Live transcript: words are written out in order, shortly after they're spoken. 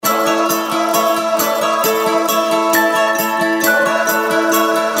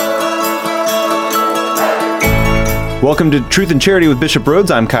Welcome to Truth and Charity with Bishop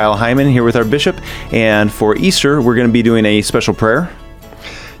Rhodes. I'm Kyle Hyman here with our bishop. And for Easter, we're going to be doing a special prayer.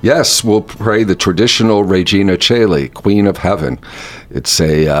 Yes, we'll pray the traditional Regina Caeli, Queen of Heaven. It's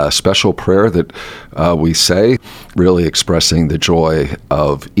a special prayer that we say, really expressing the joy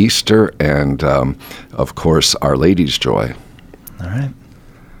of Easter and, of course, Our Lady's joy. All right.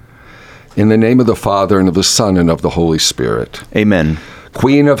 In the name of the Father, and of the Son, and of the Holy Spirit. Amen.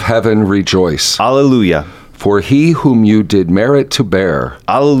 Queen of Heaven, rejoice. Alleluia. For he whom you did merit to bear,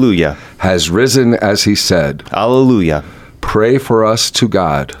 Alleluia, has risen as he said. Alleluia. Pray for us to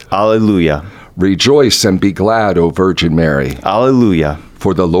God. Alleluia. Rejoice and be glad, O Virgin Mary. Alleluia.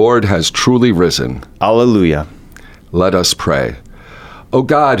 For the Lord has truly risen. Alleluia. Let us pray. O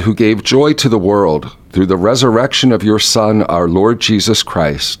God, who gave joy to the world through the resurrection of your Son, our Lord Jesus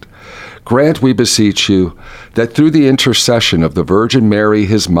Christ, grant, we beseech you, that through the intercession of the Virgin Mary,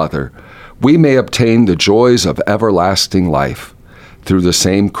 his mother, we may obtain the joys of everlasting life, through the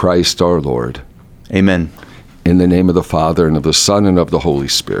same Christ our Lord. Amen. In the name of the Father, and of the Son, and of the Holy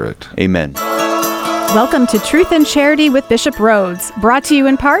Spirit. Amen. Welcome to Truth and Charity with Bishop Rhodes, brought to you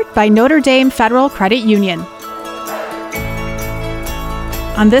in part by Notre Dame Federal Credit Union.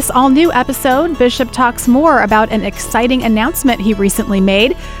 On this all-new episode, Bishop talks more about an exciting announcement he recently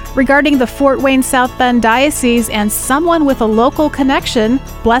made regarding the Fort Wayne South Bend Diocese and someone with a local connection,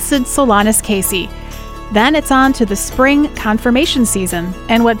 Blessed Solanus Casey. Then it's on to the spring confirmation season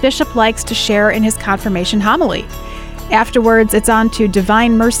and what Bishop likes to share in his confirmation homily. Afterwards, it's on to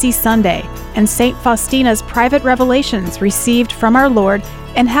Divine Mercy Sunday and St. Faustina's private revelations received from our Lord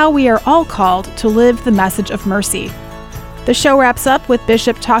and how we are all called to live the message of mercy. The show wraps up with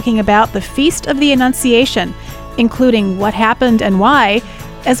Bishop talking about the Feast of the Annunciation, including what happened and why,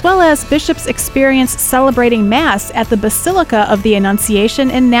 as well as Bishop's experience celebrating Mass at the Basilica of the Annunciation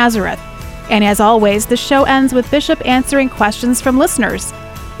in Nazareth. And as always, the show ends with Bishop answering questions from listeners.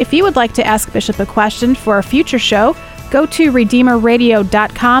 If you would like to ask Bishop a question for a future show, go to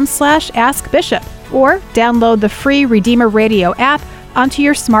redeemerradio.com/askbishop or download the free Redeemer Radio app onto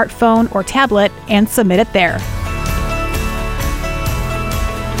your smartphone or tablet and submit it there.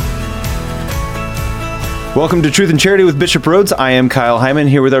 Welcome to Truth and Charity with Bishop Rhodes. I am Kyle Hyman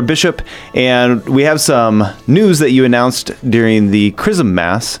here with our bishop, and we have some news that you announced during the Chrism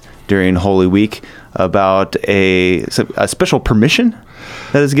Mass during Holy Week about a special permission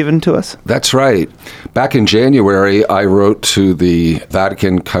that is given to us. That's right. Back in January, I wrote to the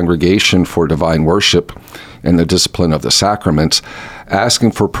Vatican Congregation for Divine Worship and the Discipline of the Sacraments,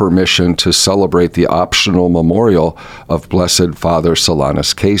 asking for permission to celebrate the optional memorial of Blessed Father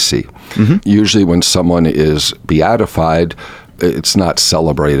Solanus Casey. Mm-hmm. Usually when someone is beatified, it's not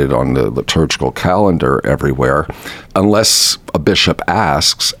celebrated on the liturgical calendar everywhere unless a bishop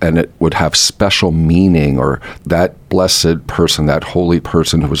asks, and it would have special meaning, or that blessed person, that holy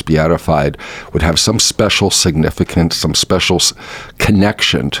person who was beatified would have some special significance, some special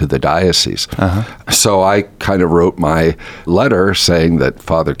connection to the diocese. Uh-huh. So I kind of wrote my letter saying that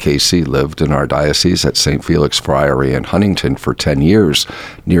Father Casey lived in our diocese at St. Felix Friary in Huntington for 10 years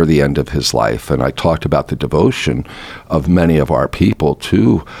near the end of his life. And I talked about the devotion of many of our people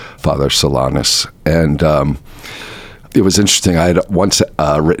to Father Solanus. And it was interesting. I had once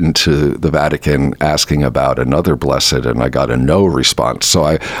written to the Vatican asking about another blessed, and I got a no response.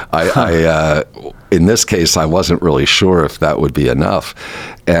 So I in this case, I wasn't really sure if that would be enough.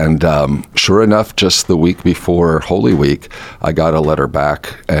 And sure enough, just the week before Holy Week, I got a letter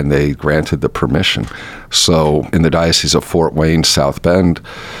back, and they granted the permission. So in the Diocese of Fort Wayne, South Bend,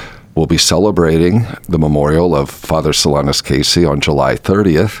 we'll be celebrating the memorial of Father Solanus Casey on July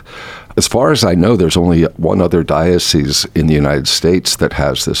 30th. As far as I know, there's only one other diocese in the United States that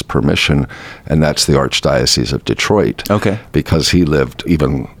has this permission, and that's the Archdiocese of Detroit. Okay. Because he lived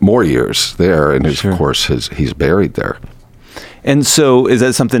even more years there, and Sure. of course, he's buried there. And so is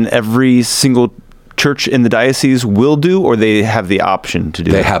that something every single church in the diocese will do, or they have the option to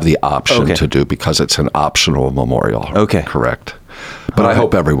do? They have the option Okay. to do, because it's an optional memorial. Okay. Correct. But I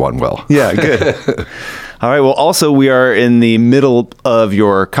hope everyone will. Yeah, good. All right. Well, also, we are in the middle of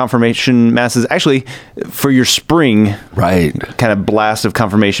your confirmation masses. Actually, for your spring Right. kind of blast of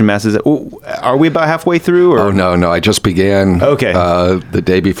confirmation masses, are we about halfway through? Or? Oh, no. I just began Okay. The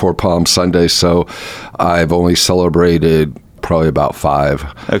day before Palm Sunday, so I've only celebrated probably about 5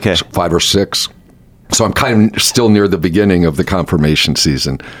 or 6. So I'm kind of still near the beginning of the confirmation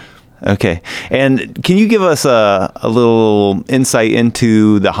season. Okay. And can you give us a little insight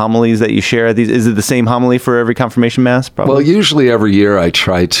into the homilies that you share at these? Is it the same homily for every confirmation mass? Probably? Well, usually every year I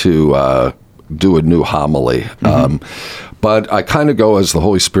try to do a new homily. Mm-hmm. But I kind of go as the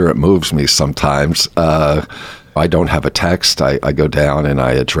Holy Spirit moves me sometimes. I don't have a text. I go down and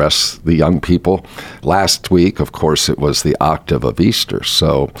I address the young people. Last week, of course, it was the octave of Easter.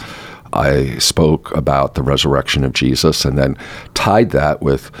 So I spoke about the resurrection of Jesus and then tied that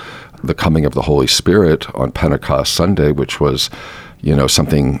with the coming of the Holy Spirit on Pentecost Sunday, which was,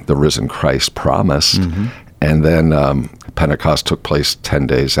 something the risen Christ promised. Mm-hmm. And then Pentecost took place 10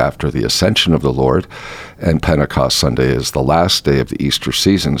 days after the ascension of the Lord, and Pentecost Sunday is the last day of the Easter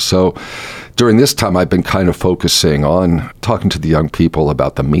season. So during this time, I've been kind of focusing on talking to the young people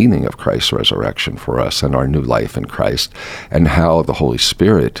about the meaning of Christ's resurrection for us and our new life in Christ, and how the Holy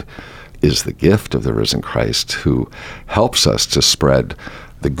Spirit is the gift of the risen Christ who helps us to spread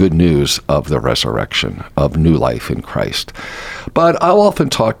the good news of the resurrection, of new life in Christ. But I'll often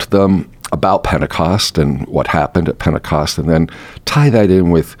talk to them about Pentecost and what happened at Pentecost, and then tie that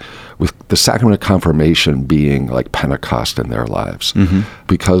in with the sacrament of confirmation being like Pentecost in their lives, mm-hmm.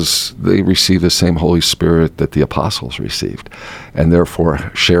 because they receive the same Holy Spirit that the apostles received, and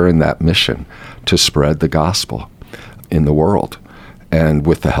therefore share in that mission to spread the gospel in the world, and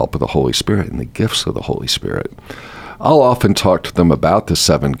with the help of the Holy Spirit and the gifts of the Holy Spirit. I'll often talk to them about the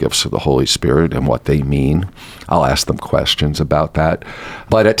 7 gifts of the Holy Spirit and what they mean. I'll ask them questions about that.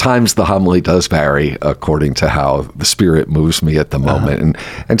 But at times the homily does vary according to how the Spirit moves me at the moment.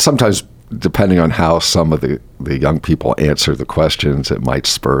 And sometimes, depending on how some of the young people answer the questions, it might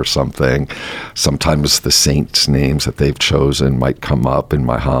spur something. Sometimes the saints' names that they've chosen might come up in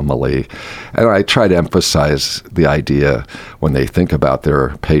my homily. And I try to emphasize the idea when they think about their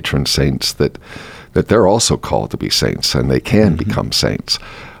patron saints that they're also called to be saints, and they can mm-hmm. become saints,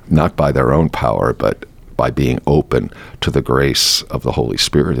 not by their own power, but by being open to the grace of the Holy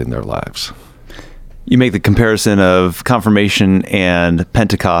Spirit in their lives. You make the comparison of confirmation and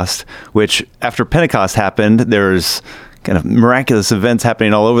Pentecost, which after Pentecost happened, there's kind of miraculous events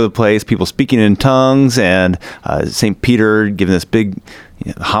happening all over the place, people speaking in tongues, and St. Peter giving this big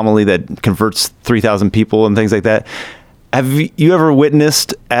homily that converts 3,000 people and things like that. Have you ever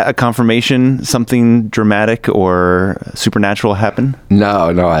witnessed at a confirmation something dramatic or supernatural happen?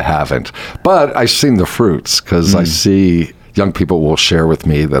 No, I haven't. But I've seen the fruits, because I see young people will share with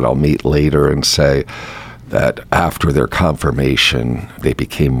me that I'll meet later and say that after their confirmation, they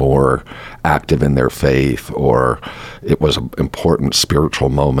became more active in their faith, or it was an important spiritual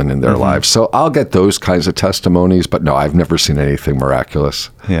moment in their lives. So I'll get those kinds of testimonies, but no, I've never seen anything miraculous.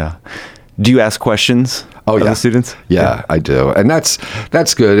 Yeah. Do you ask questions? Oh, yeah. The students? Yeah, I do. And that's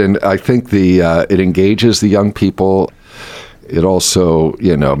good. And I think it engages the young people. It also,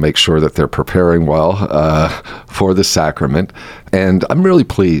 makes sure that they're preparing well for the sacrament. And I'm really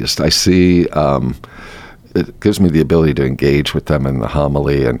pleased. I see it gives me the ability to engage with them in the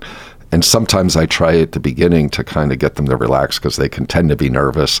homily. And sometimes I try at the beginning to kind of get them to relax, because they can tend to be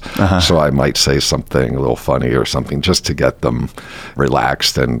nervous. So I might say something a little funny or something just to get them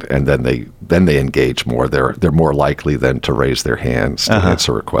relaxed, and then they engage more. They're more likely then to raise their hands to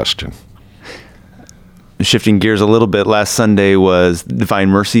answer a question. Shifting gears a little bit, last Sunday was Divine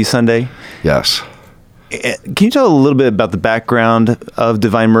Mercy Sunday. Yes. Can you tell a little bit about the background of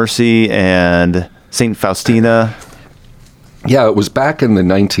Divine Mercy and St. Faustina? Yeah, it was back in the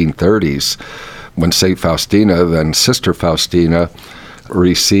 1930s when St. Faustina, then Sister Faustina,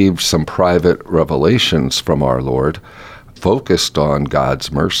 received some private revelations from our Lord focused on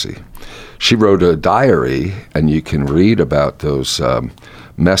God's mercy. She wrote a diary, and you can read about those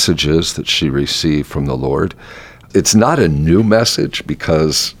messages that she received from the Lord. It's not a new message,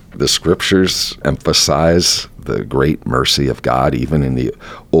 because the scriptures emphasize the great mercy of God. Even in the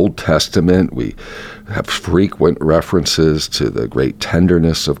Old Testament, we have frequent references to the great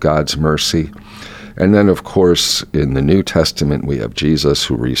tenderness of God's mercy. And then, of course, in the New Testament, we have Jesus,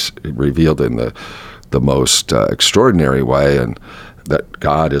 who revealed in the most extraordinary way, and that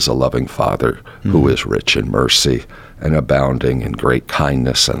God is a loving Father who is rich in mercy and abounding in great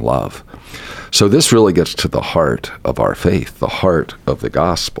kindness and love. So this really gets to the heart of our faith, the heart of the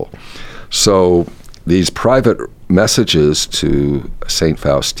gospel. So these private messages to St.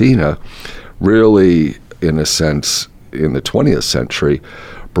 Faustina really, in a sense, in the 20th century,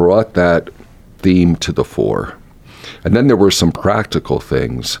 brought that theme to the fore. And then there were some practical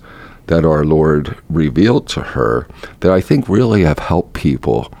things that our Lord revealed to her that I think really have helped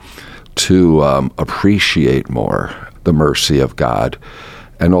people to appreciate more the mercy of God,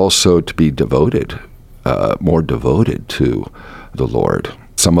 and also to be devoted, more devoted to the Lord.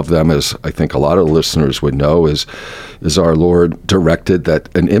 Some of them, as I think a lot of listeners would know, is our Lord directed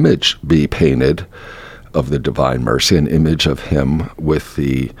that an image be painted of the divine mercy, an image of him with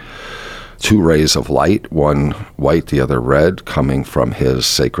the 2 rays of light, one white, the other red, coming from his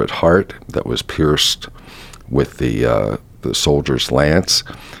sacred heart that was pierced with the soldier's lance.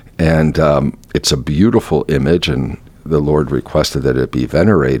 And it's a beautiful image, and the Lord requested that it be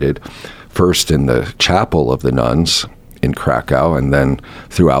venerated first in the chapel of the nuns in Krakow and then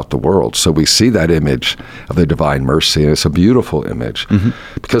throughout the world. So we see that image of the divine mercy, and it's a beautiful image.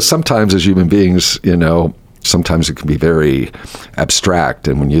 Because sometimes as human beings, sometimes it can be very abstract.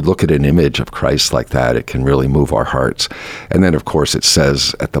 And when you look at an image of Christ like that, it can really move our hearts. And then, of course, it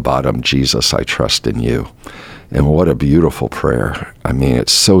says at the bottom, Jesus, I trust in you. And what a beautiful prayer. I mean,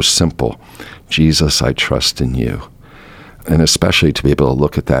 it's so simple. Jesus, I trust in you. And especially to be able to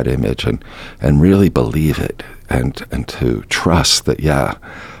look at that image and really believe it and to trust that, yeah,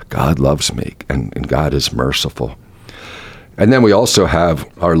 God loves me and God is merciful. And then we also have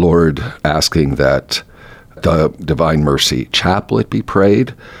our Lord asking that the Divine Mercy Chaplet be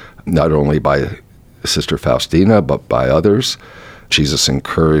prayed, not only by Sister Faustina, but by others. Jesus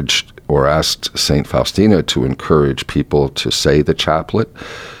encouraged or asked St. Faustina to encourage people to say the chaplet.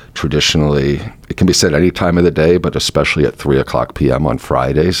 Traditionally, it can be said any time of the day, but especially at 3:00 p.m. on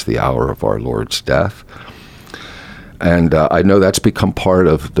Fridays, the hour of our Lord's death. And I know that's become part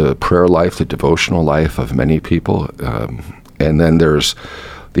of the prayer life, the devotional life of many people. And then there's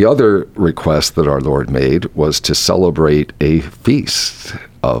the other request that our Lord made was to celebrate a feast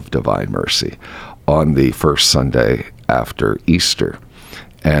of Divine Mercy on the first Sunday after Easter.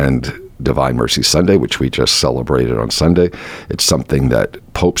 And Divine Mercy Sunday, which we just celebrated on Sunday, it's something that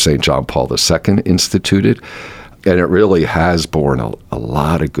Pope St. John Paul II instituted, and it really has borne a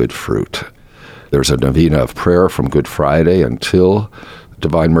lot of good fruit. There's a novena of prayer from Good Friday until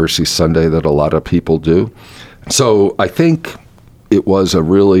Divine Mercy Sunday that a lot of people do. So I think it was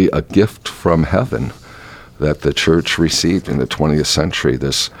really a gift from heaven that the Church received in the 20th century,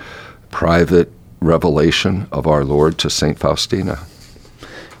 this private revelation of our Lord to St. Faustina.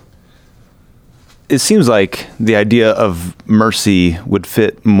 It seems like the idea of mercy would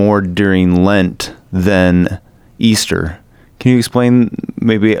fit more during Lent than Easter. Can you explain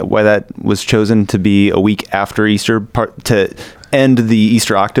maybe why that was chosen to be a week after Easter, to end the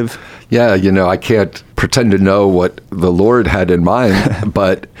Easter octave? Yeah, I can't pretend to know what the Lord had in mind,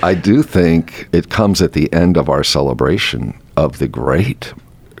 but I do think it comes at the end of our celebration of the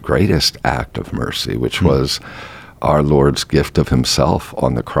greatest act of mercy, which was our Lord's gift of himself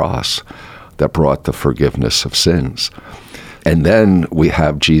on the cross that brought the forgiveness of sins. And then we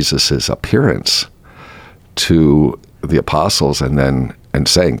have Jesus's appearance to the apostles and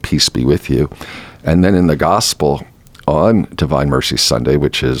saying, peace be with you. And then in the gospel on Divine Mercy Sunday,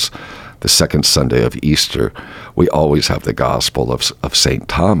 which is the second Sunday of Easter, we always have the gospel of St.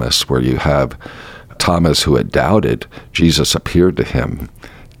 Thomas, where you have Thomas who had doubted. Jesus appeared to him,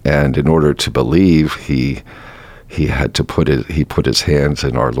 and in order to believe, he put his hands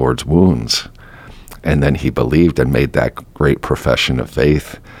in our Lord's wounds, and then he believed and made that great profession of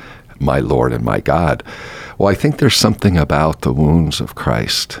faith, my Lord and my God. Well, I think there's something about the wounds of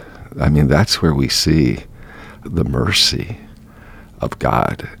Christ. I mean, that's where we see the mercy of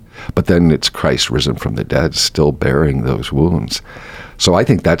God. But then it's Christ risen from the dead, still bearing those wounds. So I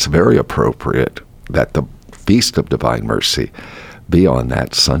think that's very appropriate that the Feast of Divine Mercy be on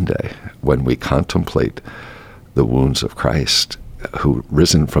that Sunday when we contemplate the wounds of Christ, who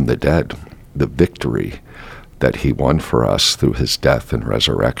risen from the dead, the victory that he won for us through his death and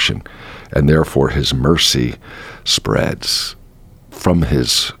resurrection. And therefore his mercy spreads from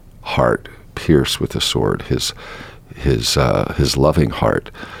his heart, pierced with a sword, his loving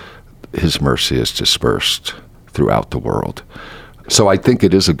heart. His mercy is dispersed throughout the world. So I think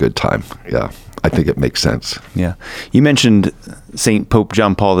it is a good time. Yeah, I think it makes sense. Yeah. You mentioned St. Pope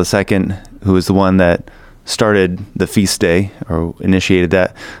John Paul II, who was the one that started the feast day or initiated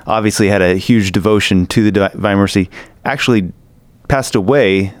that, obviously had a huge devotion to the Divine Mercy, actually passed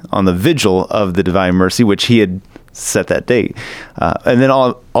away on the vigil of the Divine Mercy, which he had set that date. And then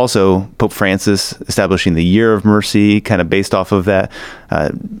also Pope Francis establishing the Year of Mercy, kind of based off of that.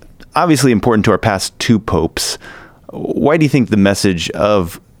 Obviously important to our past two popes. Why do you think the message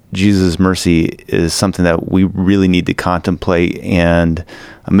of Jesus' mercy is something that we really need to contemplate and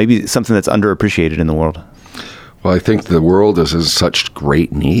maybe something that's underappreciated in the world? Well, I think the world is in such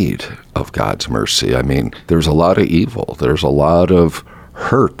great need of God's mercy. I mean, there's a lot of evil. There's a lot of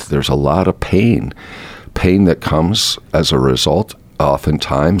hurt. There's a lot of pain that comes as a result,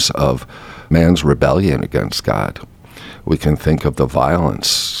 oftentimes, of man's rebellion against God. We can think of the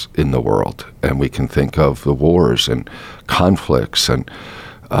violence in the world, and we can think of the wars and conflicts, and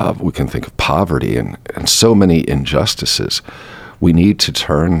we can think of poverty and so many injustices. We need to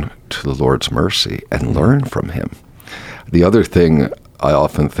turn to the Lord's mercy and learn from him. The other thing I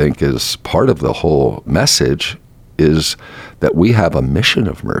often think is part of the whole message is that we have a mission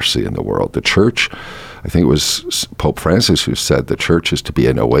of mercy in the world. The church, I think it was Pope Francis who said the church is to be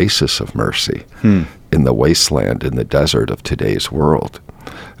an oasis of mercy in the wasteland, in the desert of today's world.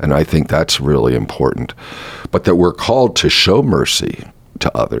 And I think that's really important. But that we're called to show mercy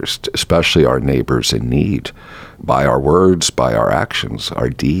to others, especially our neighbors in need, by our words, by our actions, our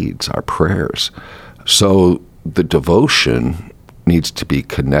deeds, our prayers. So the devotion needs to be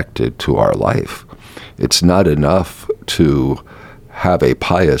connected to our life. It's not enough to have a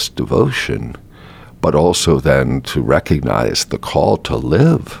pious devotion, but also then to recognize the call to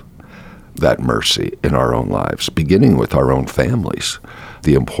live that mercy in our own lives, beginning with our own families,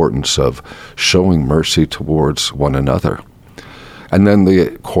 the importance of showing mercy towards one another. And then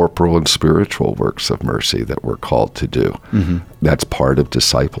the corporal and spiritual works of mercy that we're called to do. That's part of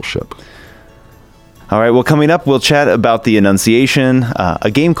discipleship. All right, well, coming up, we'll chat about the Annunciation, a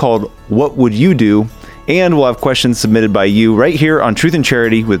game called What Would You Do? And we'll have questions submitted by you right here on Truth and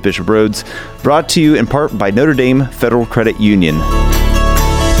Charity with Bishop Rhoades, brought to you in part by Notre Dame Federal Credit Union.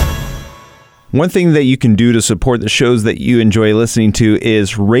 One thing that you can do to support the shows that you enjoy listening to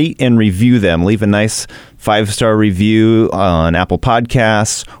is rate and review them. Leave a nice 5-star review on Apple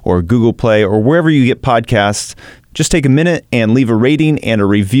Podcasts or Google Play or wherever you get podcasts. Just take a minute and leave a rating and a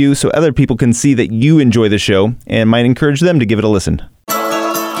review so other people can see that you enjoy the show and might encourage them to give it a listen.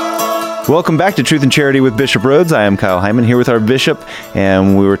 Welcome back to Truth and Charity with Bishop Rhoades. I am Kyle Hyman here with our bishop,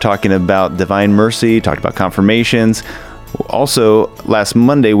 and we were talking about divine mercy, talked about confirmations. Also, last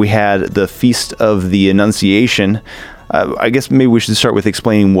Monday, we had the Feast of the Annunciation. I guess maybe we should start with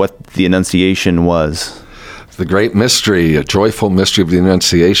explaining what the Annunciation was. The great mystery, a joyful mystery of the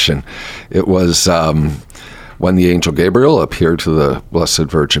Annunciation. It was when the angel Gabriel appeared to the Blessed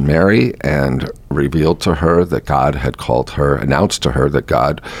Virgin Mary and revealed to her that God had called her, announced to her that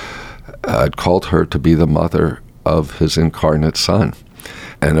God had called her to be the mother of his incarnate Son.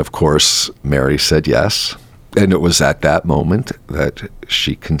 And of course, Mary said yes. And it was at that moment that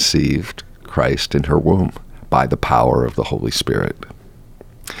she conceived Christ in her womb by the power of the Holy Spirit.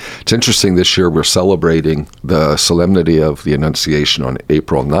 It's interesting, this year we're celebrating the solemnity of the Annunciation on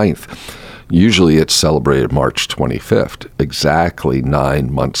April 9th. Usually it's celebrated March 25th, exactly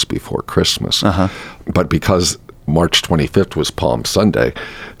 9 months before Christmas. But because March 25th was Palm Sunday,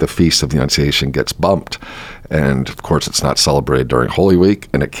 the Feast of the Annunciation gets bumped. And of course, it's not celebrated during Holy Week,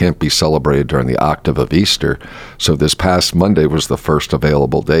 and it can't be celebrated during the octave of Easter. So this past Monday was the first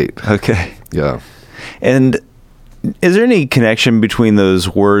available date. Okay. Yeah. And is there any connection between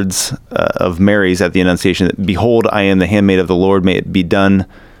those words of Mary's at the Annunciation, that, "Behold, I am the handmaid of the Lord, may it be done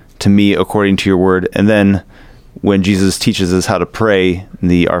to me according to your word," and then when Jesus teaches us how to pray,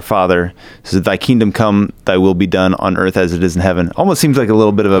 the Our Father says, "Thy kingdom come, thy will be done on earth as it is in heaven." Almost seems like a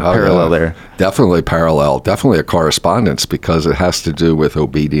little bit of a parallel there. Definitely parallel. Definitely a correspondence, because it has to do with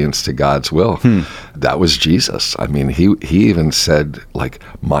obedience to God's will. That was Jesus. I mean, he even said, like,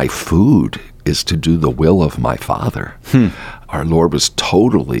 my food is to do the will of my Father. Our Lord was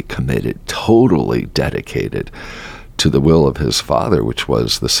totally committed, totally dedicated to the will of his Father, which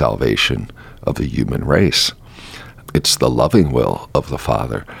was the salvation of the human race. It's the loving will of the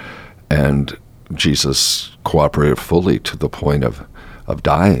Father. And Jesus cooperated fully to the point of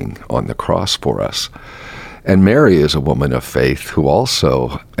dying on the cross for us. And Mary is a woman of faith who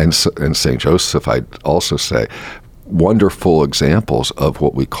also, and St. Joseph, I'd also say, wonderful examples of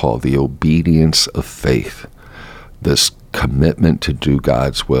what we call the obedience of faith, this commitment to do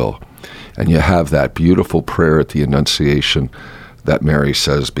God's will. And you have that beautiful prayer at the Annunciation that Mary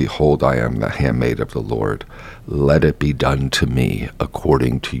says, "Behold, I am the handmaid of the Lord. Let it be done to me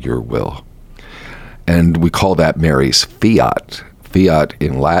according to your will." And we call that Mary's fiat. Fiat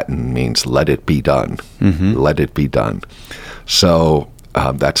in Latin means let it be done. Let it be done. So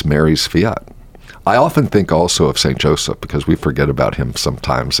that's Mary's fiat. I often think also of St. Joseph, because we forget about him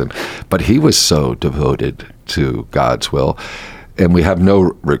sometimes, but he was so devoted to God's will. And we have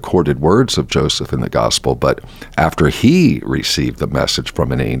no recorded words of Joseph in the gospel, but after he received the message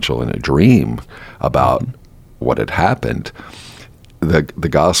from an angel in a dream about what had happened, the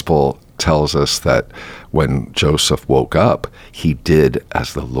gospel tells us that when Joseph woke up, he did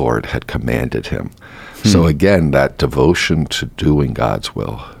as the Lord had commanded him. So again, that devotion to doing God's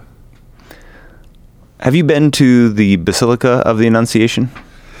will. Have you been to the Basilica of the Annunciation?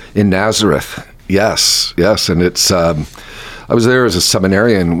 In Nazareth, yes. And it's... I was there as a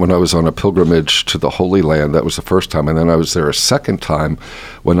seminarian when I was on a pilgrimage to the Holy Land. That was the first time. And then I was there a second time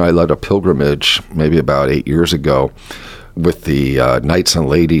when I led a pilgrimage, maybe about 8 years ago, with the Knights and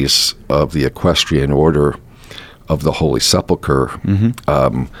Ladies of the Equestrian Order of the Holy Sepulchre.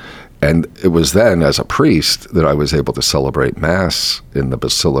 And it was then, as a priest, that I was able to celebrate Mass in the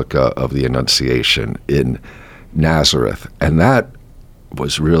Basilica of the Annunciation in Nazareth. And that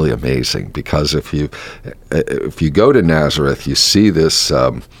was really amazing, because if you go to Nazareth, you see this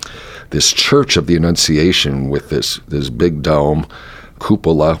this Church of the Annunciation with this big dome,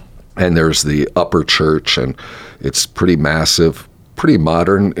 cupola, and there's the upper church, and it's pretty massive, pretty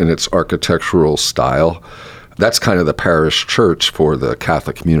modern in its architectural style. That's kind of the parish church for the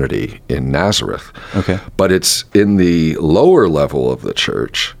Catholic community in Nazareth. Okay. But it's in the lower level of the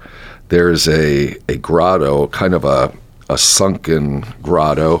church. There's a grotto, kind of a sunken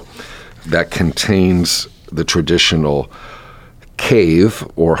grotto that contains the traditional cave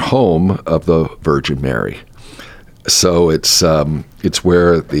or home of the Virgin Mary. So it's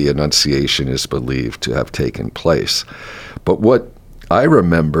where the Annunciation is believed to have taken place. But what I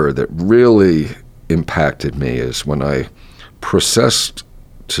remember that really impacted me is when I processed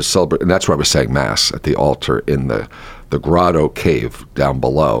to celebrate, and that's where I was saying Mass at the altar in the grotto cave down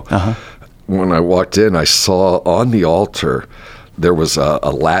below. When I walked in, I saw on the altar there was a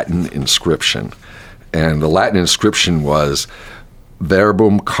Latin inscription, and the Latin inscription was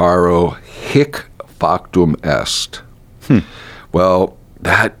Verbum caro hic factum est. Well,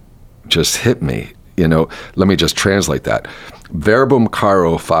 that just hit me. Let me just translate that. Verbum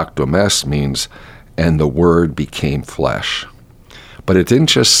caro factum est means, and the Word became flesh. But it didn't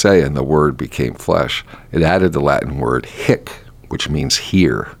just say, and the Word became flesh. It added the Latin word hic, which means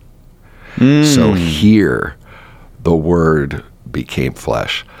here. So here, the Word became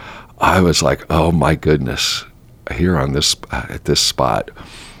flesh. I was like, oh my goodness, here on this at this spot.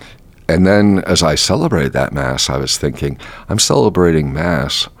 And then as I celebrated that Mass, I was thinking, I'm celebrating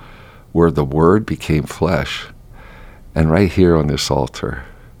Mass where the Word became flesh. And right here on this altar,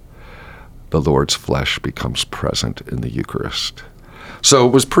 the Lord's flesh becomes present in the Eucharist. So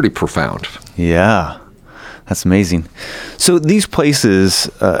it was pretty profound. Yeah, that's amazing. So these places,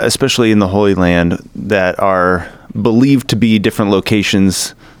 especially in the Holy Land, that are believed to be different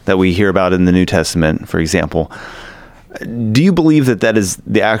locations that we hear about in the New Testament, for example, do you believe that is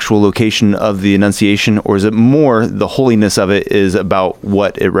the actual location of the Annunciation, or is it more the holiness of it is about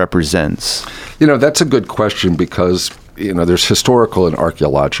what it represents? That's a good question, because, there's historical and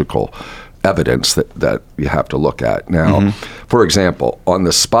archaeological evidence that you have to look at. Now, for example, on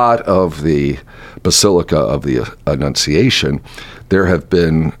the spot of the Basilica of the Annunciation, there have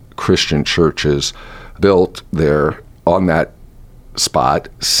been Christian churches built there on that spot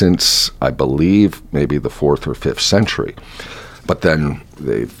since, I believe, maybe the 4th or 5th century. But then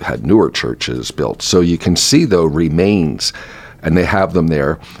they've had newer churches built. So you can see, though, remains, and they have them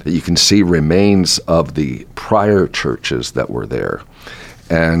there. You can see remains of the prior churches that were there.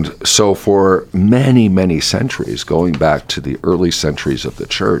 And so for many, many centuries, going back to the early centuries of the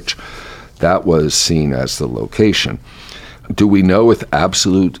church, that was seen as the location. Do we know with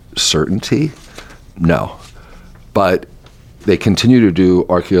absolute certainty? No. But they continue to do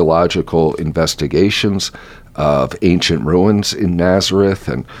archaeological investigations of ancient ruins in Nazareth,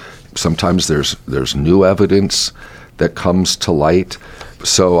 and sometimes there's new evidence that comes to light.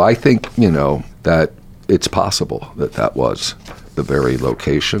 So I think, that it's possible that was the very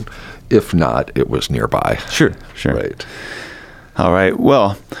location. If not, it was nearby. Sure. Right. All right.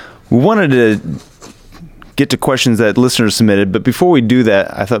 Well, we wanted to get to questions that listeners submitted, but before we do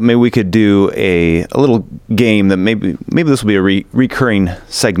that, I thought maybe we could do a little game that maybe this will be a recurring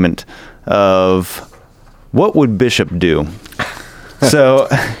segment of what would Bishop do? So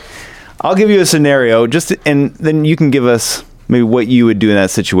I'll give you a scenario, and then you can give us maybe what you would do in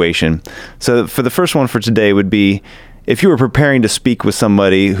that situation. So for the first one for today would be, if you were preparing to speak with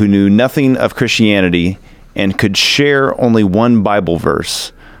somebody who knew nothing of Christianity and could share only one Bible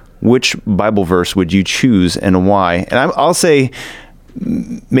verse, which Bible verse would you choose and why? And I'll say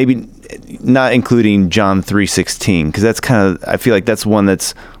maybe not including John 3:16, because that's kind of, I feel like that's one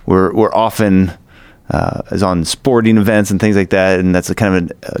that's we're often is on sporting events and things like that, and that's a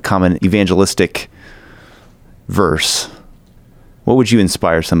kind of a common evangelistic verse. What would you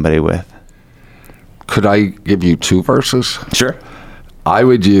inspire somebody with? Could I give you two verses? Sure. I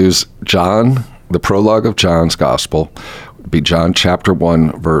would use John, the prologue of John's Gospel, would be John chapter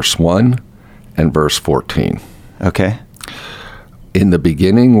 1, verse 1 and verse 14. Okay. In the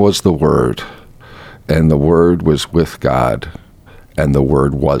beginning was the Word, and the Word was with God, and the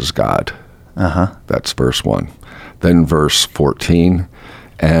Word was God. That's verse 1. Then verse 14,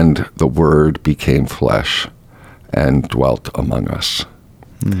 and the Word became flesh and dwelt among us.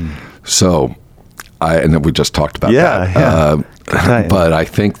 So, and then we just talked about that. Yeah. But I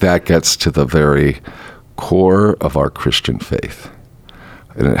think that gets to the very core of our Christian faith.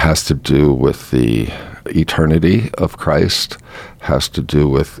 And it has to do with the eternity of Christ, has to do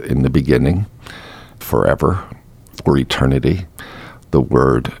with in the beginning, forever, or eternity. The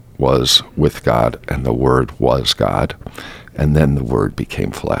Word was with God, and the Word was God. And then the Word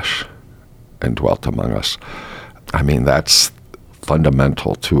became flesh and dwelt among us. I mean, that's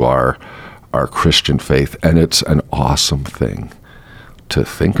fundamental to our Christian faith, and it's an awesome thing to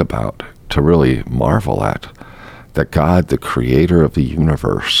think about, to really marvel at, that God, the creator of the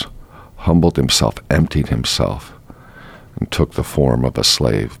universe, humbled himself, emptied himself, and took the form of a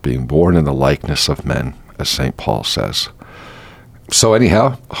slave, being born in the likeness of men, as St. Paul says. So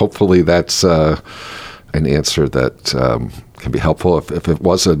anyhow, hopefully that's an answer that can be helpful. If it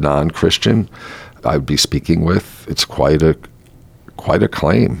was a non-Christian I would be speaking with, it's quite a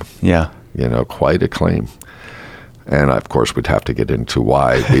claim. Yeah. Quite a claim. And of course, we'd have to get into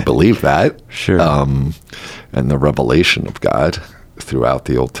why we believe that. Sure. And the revelation of God throughout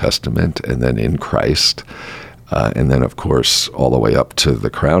the Old Testament and then in Christ. And then, of course, all the way up to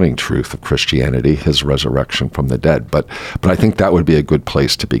the crowning truth of Christianity, his resurrection from the dead. But I think that would be a good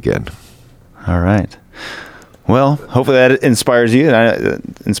place to begin. All right. Well, hopefully that inspires you, and it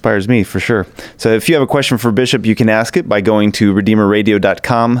inspires me for sure. So if you have a question for Bishop, you can ask it by going to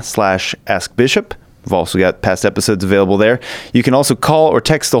redeemerradio.com/askbishop. We've also got past episodes available there. You can also call or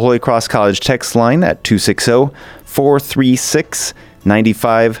text the Holy Cross College text line at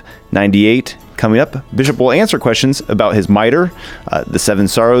 260-436-9598. Coming up, Bishop will answer questions about his mitre, the Seven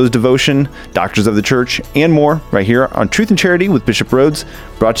Sorrows devotion, Doctors of the Church, and more right here on Truth and Charity with Bishop Rhoades,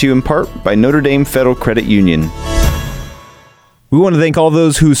 brought to you in part by Notre Dame Federal Credit Union. We want to thank all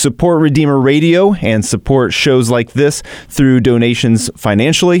those who support Redeemer Radio and support shows like this through donations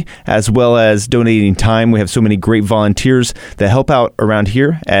financially, as well as donating time. We have so many great volunteers that help out around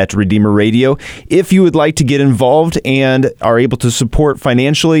here at Redeemer Radio. If you would like to get involved and are able to support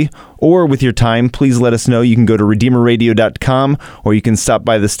financially or with your time, please let us know. You can go to redeemerradio.com, or you can stop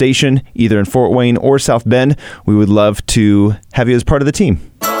by the station either in Fort Wayne or South Bend. We would love to have you as part of the team.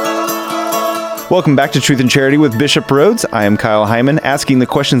 Welcome back to Truth and Charity with Bishop Rhoades. I am Kyle Hyman, asking the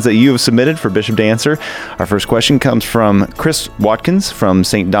questions that you have submitted for Bishop to answer. Our first question comes from Chris Watkins from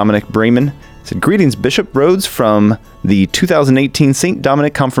St. Dominic, Bremen. He said, "Greetings, Bishop Rhoades, from the 2018 St.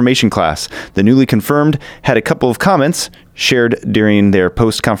 Dominic confirmation class. The newly confirmed had a couple of comments shared during their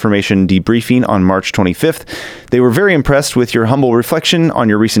post-confirmation debriefing on March 25th. They were very impressed with your humble reflection on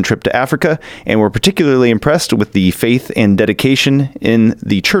your recent trip to Africa and were particularly impressed with the faith and dedication in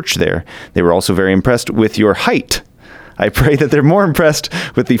the church there. They were also very impressed with your height. I pray that they're more impressed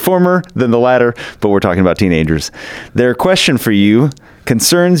with the former than the latter, but we're talking about teenagers. Their question for you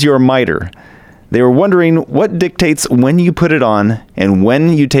concerns your mitre. They were wondering what dictates when you put it on and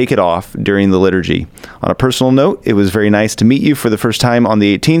when you take it off during the liturgy. On a personal note, it was very nice to meet you for the first time on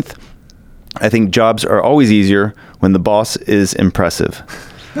the 18th. I think jobs are always easier when the boss is impressive."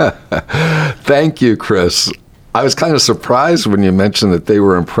 Thank you, Chris. I was kind of surprised when you mentioned that they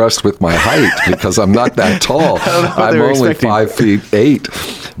were impressed with my height because I'm not that tall. I'm only 5'8".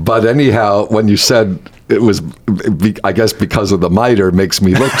 But anyhow, when you said it was, I guess because of the mitre, makes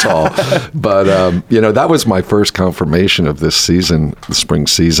me look tall. But, that was my first confirmation of this season, the spring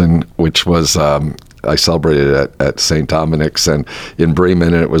season, which was, I celebrated at St. Dominic's and in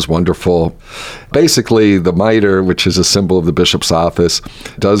Bremen, and it was wonderful. Basically, the mitre, which is a symbol of the bishop's office,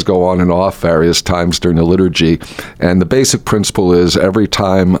 does go on and off various times during the liturgy. And the basic principle is every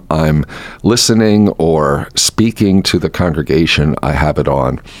time I'm listening or speaking to the congregation, I have it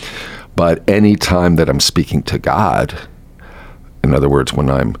on. But any time that I'm speaking to God, in other words, when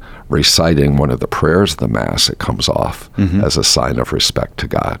I'm reciting one of the prayers of the Mass, it comes off as a sign of respect to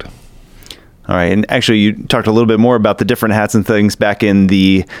God. All right. And actually, you talked a little bit more about the different hats and things back in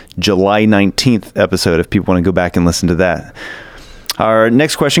the July 19th episode, if people want to go back and listen to that. Our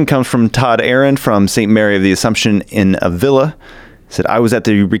next question comes from Todd Aaron from St. Mary of the Assumption in Avila. He said, "I was at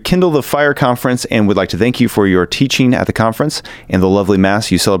the Rekindle the Fire conference and would like to thank you for your teaching at the conference and the lovely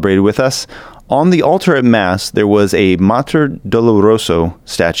Mass you celebrated with us. On the altar at Mass, there was a Mater Doloroso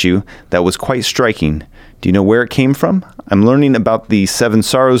statue that was quite striking. Do you know where it came from? I'm learning about the Seven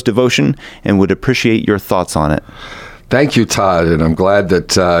Sorrows devotion and would appreciate your thoughts on it." Thank you, Todd, and I'm glad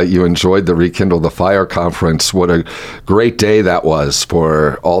that you enjoyed the Rekindle the Fire conference. What a great day that was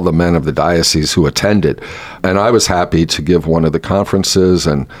for all the men of the diocese who attended. And I was happy to give one of the conferences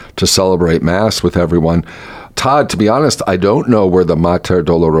and to celebrate Mass with everyone. Todd, to be honest, I don't know where the Mater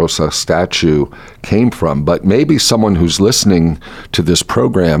Dolorosa statue came from, but maybe someone who's listening to this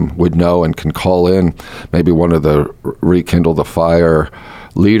program would know and can call in. Maybe one of the Rekindle the Fire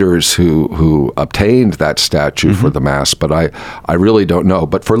leaders who obtained that statue for the Mass, but I really don't know.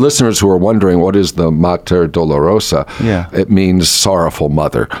 But for listeners who are wondering, what is the Mater Dolorosa? Yeah. It means sorrowful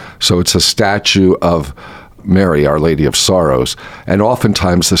mother. So it's a statue of Mary, Our Lady of Sorrows. And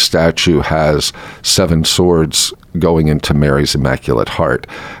oftentimes the statue has 7 swords going into Mary's Immaculate Heart,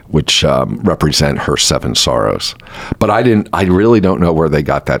 which represent her 7 sorrows. But I really don't know where they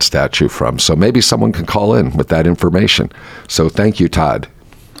got that statue from. So maybe someone can call in with that information. So thank you, Todd.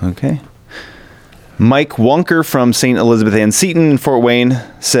 Okay. Mike Wonker from St. Elizabeth Ann Seton in Fort Wayne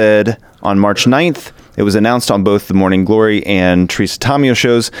said on March 9th, it was announced on both the Morning Glory and Teresa Tomeo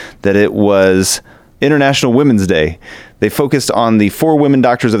shows that it was International Women's Day. They focused on the 4 women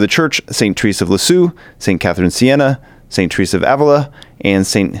doctors of the Church, St. Teresa of Lisieux, St. Catherine Siena, St. Teresa of Avila, and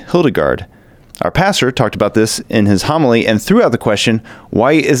St. Hildegard. Our pastor talked about this in his homily and threw out the question,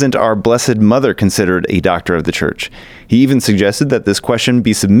 why isn't our Blessed Mother considered a doctor of the Church? He even suggested that this question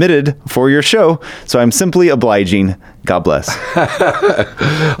be submitted for your show, so I'm simply obliging. God bless.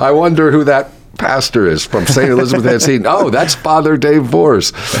 I wonder who that pastor is from St. Elizabeth Ann Seton. Oh, that's Father Dave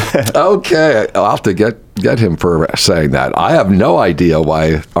Vors. Okay, I'll have to get him for saying that. I have no idea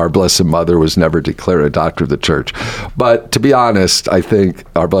why our Blessed Mother was never declared a doctor of the Church. But to be honest, I think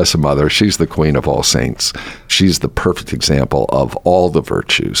our Blessed Mother, she's the Queen of all saints. She's the perfect example of all the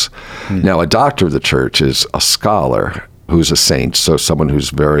virtues. Now, a doctor of the Church is a scholar who's a saint, so someone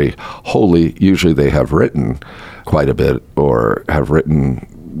who's very holy. Usually they have written quite a bit or have written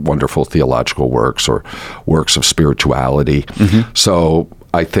wonderful theological works or works of spirituality. So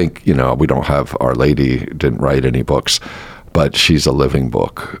I think, we don't have Our Lady didn't write any books, but she's a living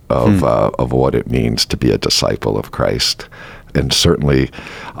book of what it means to be a disciple of Christ. And certainly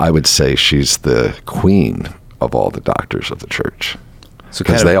I would say she's the queen of all the doctors of the Church,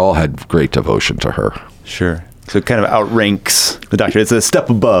 because they all had great devotion to her. Sure. So it kind of outranks the doctor. It's a step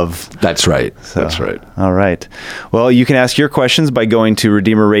above. That's right. That's right. All right. Well, you can ask your questions by going to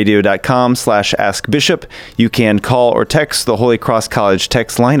redeemerradio.com/askbishop. You can call or text the Holy Cross College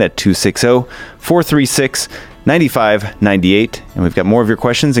text line at 260-436-9598. And we've got more of your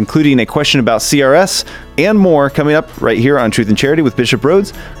questions, including a question about CRS and more coming up right here on Truth and Charity with Bishop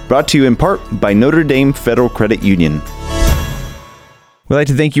Rhoades, brought to you in part by Notre Dame Federal Credit Union. We'd like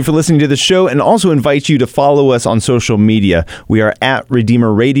to thank you for listening to the show and also invite you to follow us on social media. We are at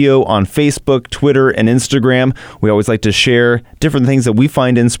Redeemer Radio on Facebook, Twitter, and Instagram. We always like to share different things that we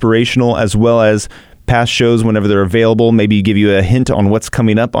find inspirational, as well as past shows whenever they're available, maybe give you a hint on what's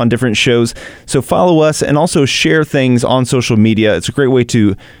coming up on different shows. So follow us and also share things on social media. It's a great way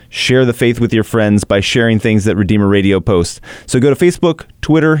to share the faith with your friends by sharing things that Redeemer Radio posts. So go to Facebook,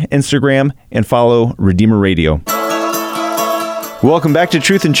 Twitter, Instagram, and follow Redeemer Radio. Welcome back to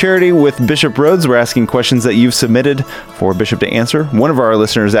Truth and Charity with Bishop Rhoades. We're asking questions that you've submitted for Bishop to answer. One of our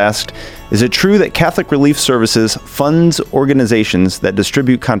listeners asked, is it true that Catholic Relief Services funds organizations that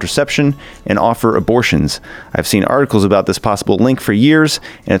distribute contraception and offer abortions? I've seen articles about this possible link for years,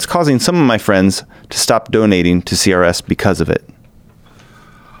 and it's causing some of my friends to stop donating to CRS because of it.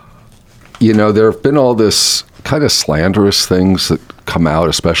 There have been all this kind of slanderous things that come out,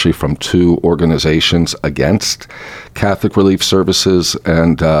 especially from 2 organizations against Catholic Relief Services,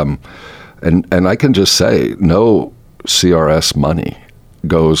 and I can just say no CRS money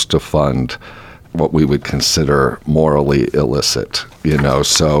goes to fund what we would consider morally illicit.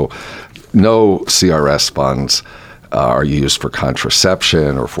 So no CRS funds are used for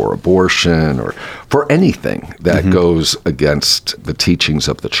contraception or for abortion or for anything that goes against the teachings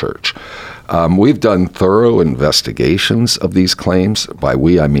of the Church. We've done thorough investigations of these claims. By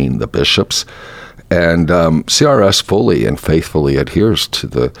we, I mean the bishops. And CRS fully and faithfully adheres to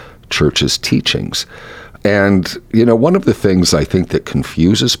the Church's teachings. And, one of the things I think that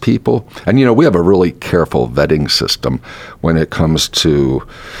confuses people, and, we have a really careful vetting system when it comes to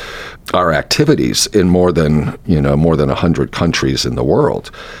our activities in more than 100 countries in the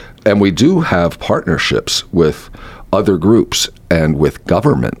world. And we do have partnerships with other groups and with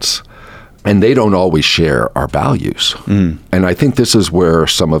governments, and they don't always share our values. And I think this is where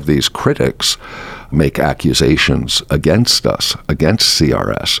some of these critics make accusations against us, against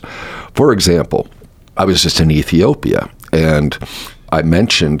CRS. For example, I was just in Ethiopia, and I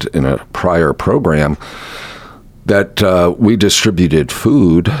mentioned in a prior program that we distribute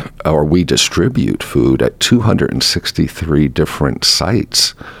food at 263 different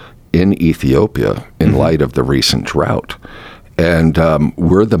sites in Ethiopia in light of the recent drought. And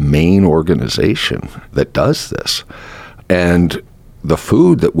we're the main organization that does this. And the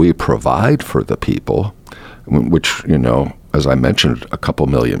food that we provide for the people, which, as I mentioned, a couple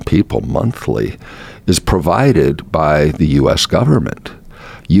million people monthly, is provided by the U.S. government.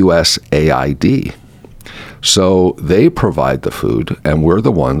 USAID. So they provide the food, and we're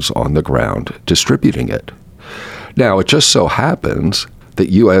the ones on the ground distributing it. Now, it just so happens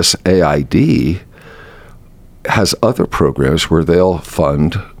that USAID has other programs where they'll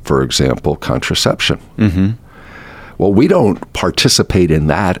fund, for example, contraception. Mm-hmm. Well, we don't participate in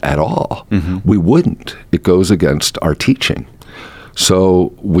that at all. Mm-hmm. We wouldn't. It goes against our teaching.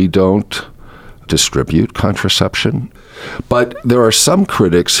 So we don't distribute contraception. But there are some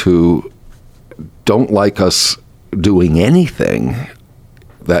critics who don't like us doing anything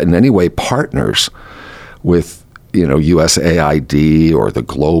that in any way partners with USAID or the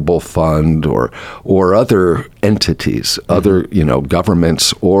Global Fund or other entities, other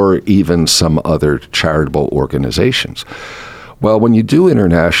governments, or even some other charitable organizations. Well, when you do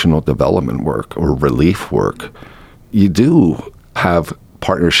international development work or relief work, you do have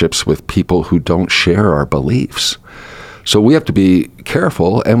partnerships with people who don't share our beliefs. So we have to be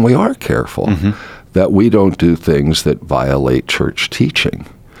careful, and we are careful, that we don't do things that violate church teaching.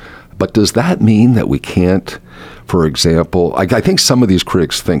 But does that mean that we can't, for example, I think some of these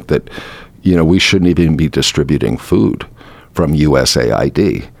critics think that, we shouldn't even be distributing food from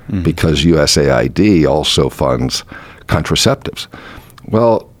USAID because USAID also funds contraceptives.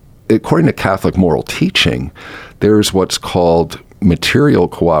 Well, according to Catholic moral teaching, there's what's called material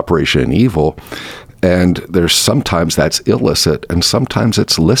cooperation in evil, and there's sometimes that's illicit and sometimes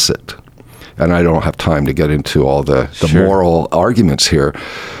it's licit. And I don't have time to get into all the moral arguments here.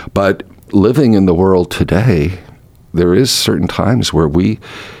 But living in the world today, there is certain times where we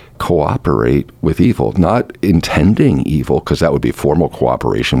cooperate with evil, not intending evil, because that would be formal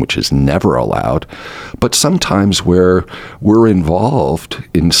cooperation, which is never allowed, but sometimes where we're involved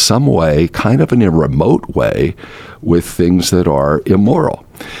in some way, kind of in a remote way, with things that are immoral.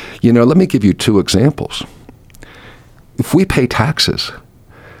 Let me give you two examples. If we pay taxes,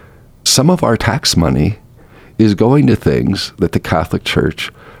 some of our tax money is going to things that the Catholic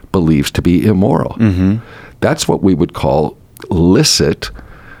Church believes to be immoral. Mm-hmm. That's what we would call licit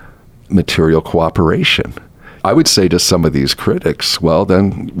material cooperation. I would say to some of these critics, well,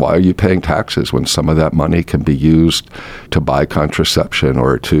 then why are you paying taxes when some of that money can be used to buy contraception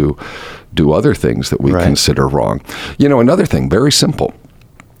or to do other things that we consider wrong? Another thing, very simple.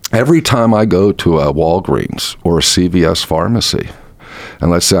 Every time I go to a Walgreens or a CVS pharmacy,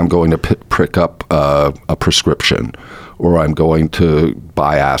 and let's say I'm going to pick up a prescription, or I'm going to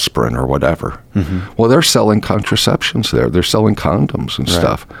buy aspirin or whatever. Mm-hmm. Well, they're selling contraceptions there. They're selling condoms and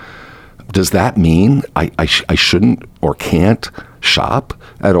stuff. Does that mean I shouldn't or can't shop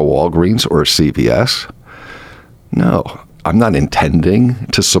at a Walgreens or a CVS? No, I'm not intending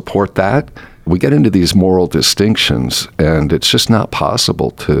to support that. We get into these moral distinctions, and it's just not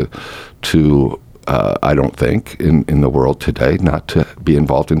possible to I don't think, in the world today, not to be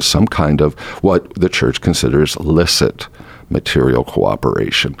involved in some kind of what the church considers licit material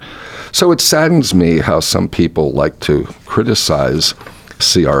cooperation. So it saddens me how some people like to criticize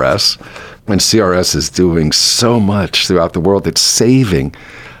CRS, when CRS is doing so much throughout the world. It's saving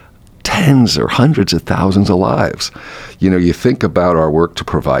tens or hundreds of thousands of lives. You think about our work to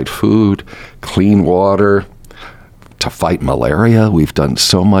provide food, clean water, to fight malaria. We've done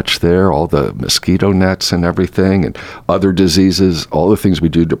so much there, all the mosquito nets and everything, and other diseases, all the things we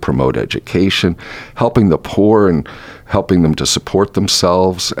do to promote education, helping the poor and helping them to support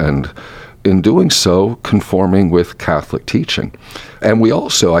themselves, and in doing so, conforming with Catholic teaching. And we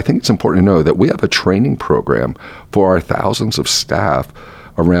also, I think it's important to know that we have a training program for our thousands of staff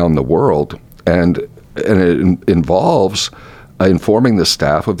around the world, and it involves informing the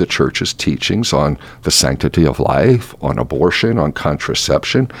staff of the church's teachings on the sanctity of life, on abortion, on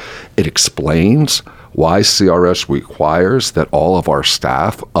contraception. It explains why CRS requires that all of our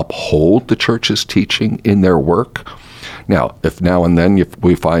staff uphold the church's teaching in their work. Now, if now and then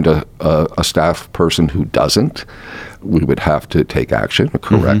we find a staff person who doesn't, we would have to take action to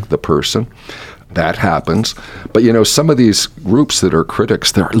correct the person. That happens. But, some of these groups that are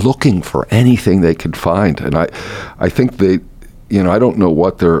critics, they're looking for anything they can find. And I think they, I don't know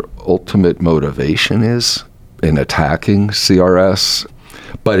what their ultimate motivation is in attacking CRS.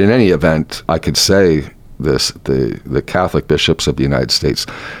 But in any event, I could say this, the Catholic bishops of the United States,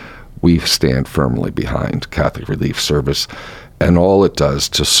 we stand firmly behind Catholic Relief Service and all it does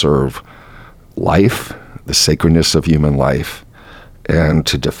to serve life, the sacredness of human life, and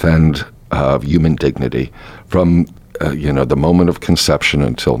to defend human dignity from, the moment of conception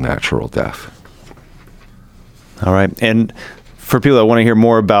until natural death. All right. And for people that want to hear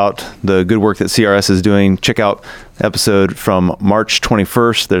more about the good work that CRS is doing, check out episode from March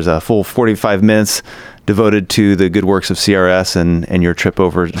 21st. There's a full 45 minutes devoted to the good works of CRS and your trip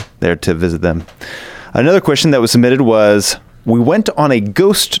over there to visit them. Another question that was submitted was, we went on a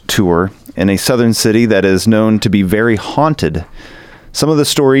ghost tour in a southern city that is known to be very haunted. Some of the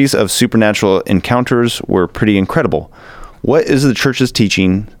stories of supernatural encounters were pretty incredible. What is the church's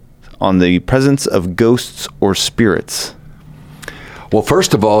teaching on the presence of ghosts or spirits? Well,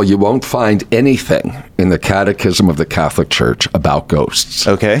 first of all, you won't find anything in the Catechism of the Catholic Church about ghosts.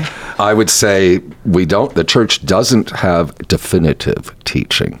 Okay. I would say the church doesn't have definitive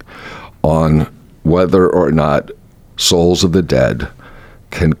teaching on whether or not souls of the dead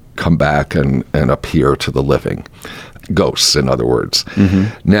can come back and appear to the living. Ghosts, in other words.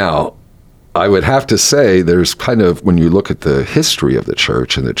 Mm-hmm. Now, I would have to say there's kind of, when you look at the history of the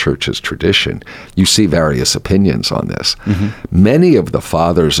church and the church's tradition, you see various opinions on this. Mm-hmm. Many of the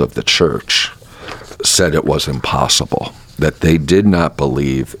fathers of the church said it was impossible, that they did not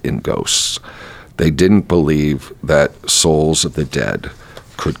believe in ghosts. They didn't believe that souls of the dead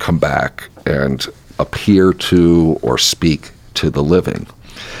could come back and appear to or speak to the living.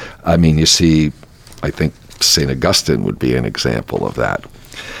 I mean, you see, I think St. Augustine would be an example of that.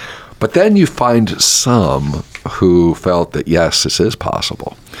 But then you find some who felt that, yes, this is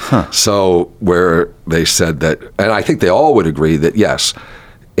possible. Huh. So where they said that, and I think they all would agree that, yes,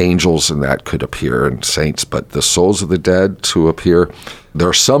 angels and that could appear and saints, but the souls of the dead to appear, there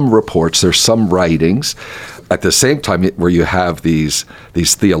are some reports, there's some writings. At the same time, where you have these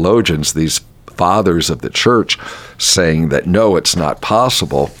theologians, these fathers of the church saying that, no, it's not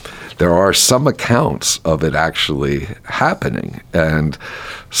possible. There are some accounts of it actually happening. And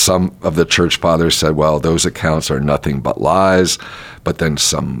some of the church fathers said, well, those accounts are nothing but lies. But then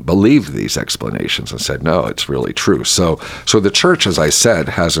some believed these explanations and said, no, it's really true. So the church, as I said,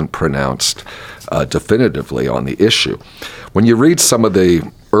 hasn't pronounced definitively on the issue. When you read some of the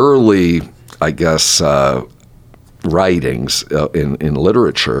early, I guess, writings in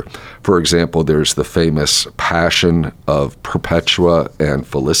literature. For example, there's the famous Passion of Perpetua and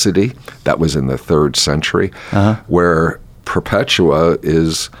Felicity. That was in the 3rd century, where Perpetua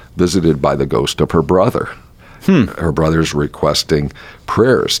is visited by the ghost of her brother. Her brother's requesting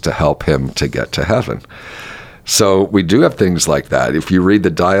prayers to help him to get to heaven. So we do have things like that. If you read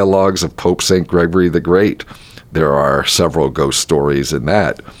the dialogues of Pope St. Gregory the Great, there are several ghost stories in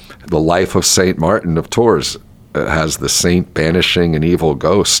that. The life of St. Martin of Tours has the saint banishing an evil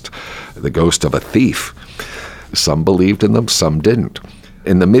ghost, the ghost of a thief. Some believed in them, some didn't.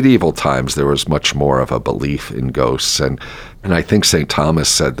 In the medieval times, there was much more of a belief in ghosts, and I think St. Thomas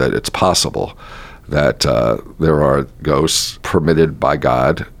said that it's possible that there are ghosts permitted by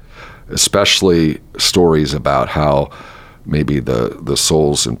God, especially stories about how maybe the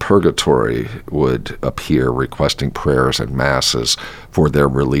souls in purgatory would appear requesting prayers and masses for their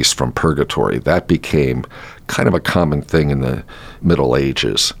release from purgatory. That became kind of a common thing in the Middle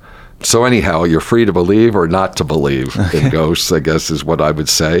Ages. So anyhow, you're free to believe or not to believe in ghosts, I guess is what I would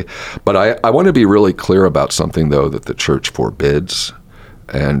say. But I want to be really clear about something, though, that the church forbids,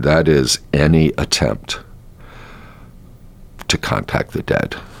 and that is any attempt to contact the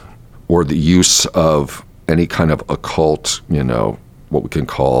dead or the use of any kind of occult, what we can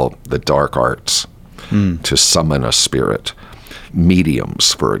call the dark arts, to summon a spirit.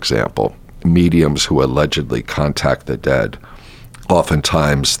 Mediums, for example, mediums who allegedly contact the dead.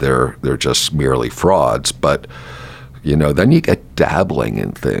 Oftentimes they're just merely frauds, but then you get dabbling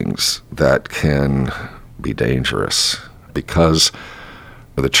in things that can be dangerous, because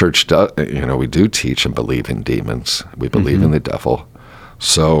the church does, we do teach and believe in demons. We believe in the devil.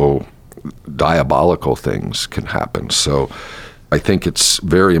 So diabolical things can happen. So I think it's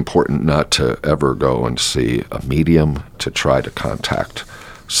very important not to ever go and see a medium to try to contact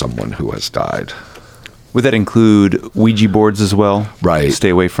someone who has died. Would that include Ouija boards as well? Right. Stay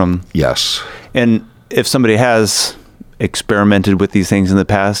away from? Yes. And if somebody has experimented with these things in the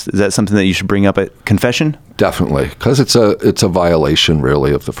past, is that something that you should bring up at confession? Definitely, because it's a violation,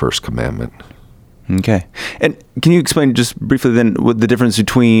 really, of the first commandment. Okay. And can you explain just briefly then what the difference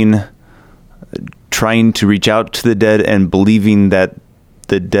between trying to reach out to the dead and believing that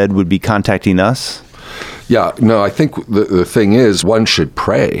the dead would be contacting us? Yeah, no, I think the thing is, one should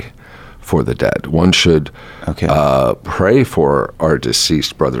pray for the dead. One should pray for our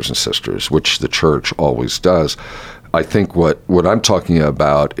deceased brothers and sisters, which the church always does. I think what I'm talking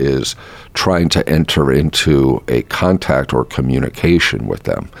about is trying to enter into a contact or communication with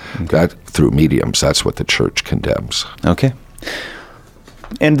them. Okay. That through mediums, that's what the church condemns. Okay.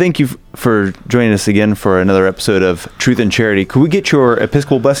 And thank you for joining us again for another episode of Truth and Charity. Could we get your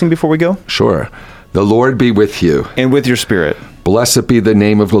Episcopal blessing before we go? Sure. The Lord be with you. And with your spirit. Blessed be the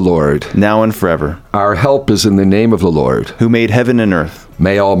name of the Lord. now and forever. Our help is in the name of the Lord. Who made heaven and earth.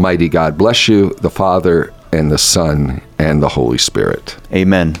 May Almighty God bless you, the Father, and the Son, and the Holy Spirit.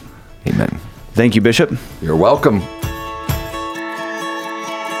 Amen. Amen. Thank you, Bishop. You're welcome.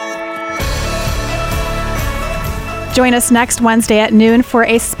 Join us next Wednesday at noon for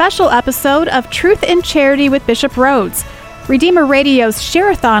a special episode of Truth in Charity with Bishop Rhoades. Redeemer Radio's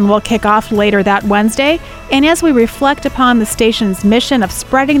Share-a-thon will kick off later that Wednesday, and as we reflect upon the station's mission of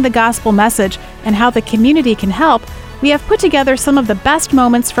spreading the gospel message and how the community can help, we have put together some of the best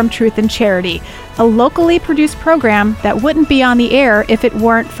moments from Truth in Charity, a locally produced program that wouldn't be on the air if it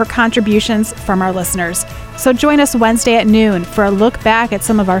weren't for contributions from our listeners. So join us Wednesday at noon for a look back at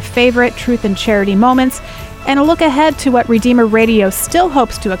some of our favorite Truth in Charity moments and a look ahead to what Redeemer Radio still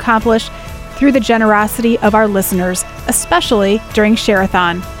hopes to accomplish through the generosity of our listeners, especially during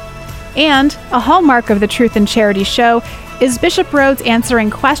Share-a-thon. And a hallmark of the Truth in Charity show is Bishop Rhoades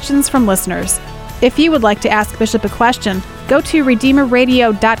answering questions from listeners. If you would like to ask Bishop a question, go to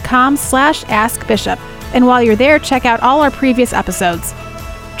redeemerradio.com/askbishop, and while you're there, check out all our previous episodes.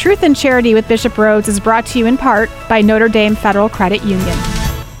 Truth in Charity with Bishop Rhoades is brought to you in part by Notre Dame Federal Credit Union.